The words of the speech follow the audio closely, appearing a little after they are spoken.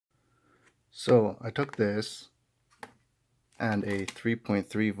So I took this and a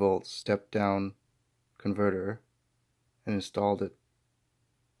 3.3 volt step down converter and installed it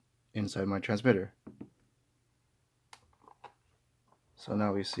inside my transmitter. So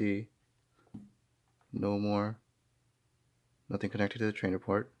now we see nothing connected to the trainer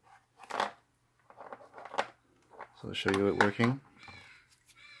port. So I'll show you it working.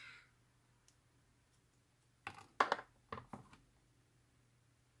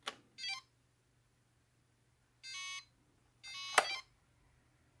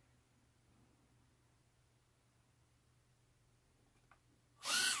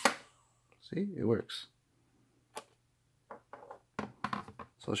 See, it works.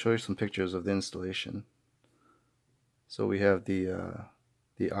 So I'll show you some pictures of the installation. So we have the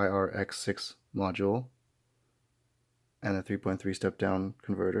iRX6 module and a 3.3 step down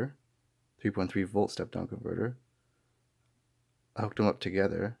converter, 3.3 volt step down converter. I hooked them up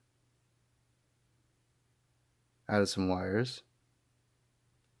together, added some wires,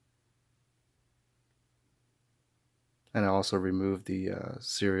 and I also removed the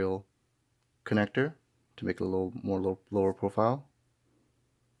serial connector to make it a little more lower profile.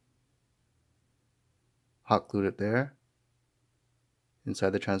 Hot glued it there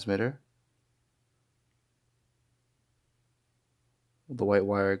inside the transmitter. The white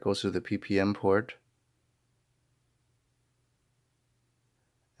wire goes to the PPM port,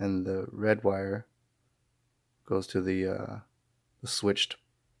 and the red wire goes to the switched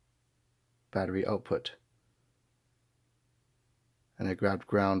battery output. And I grabbed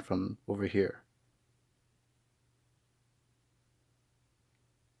ground from over here.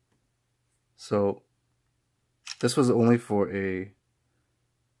 So this was only for a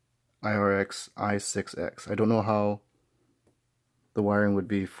iRX6X. I don't know how the wiring would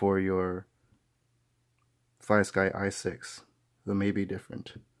be for your FlySky i6. They may be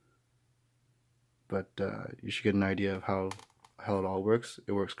different, but you should get an idea of how it all works.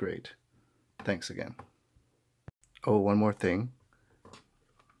 It works great. Thanks again. Oh, one more thing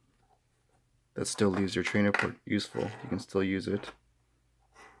that still leaves your trainer port useful. You can still use it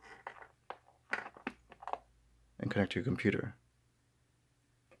and connect to your computer.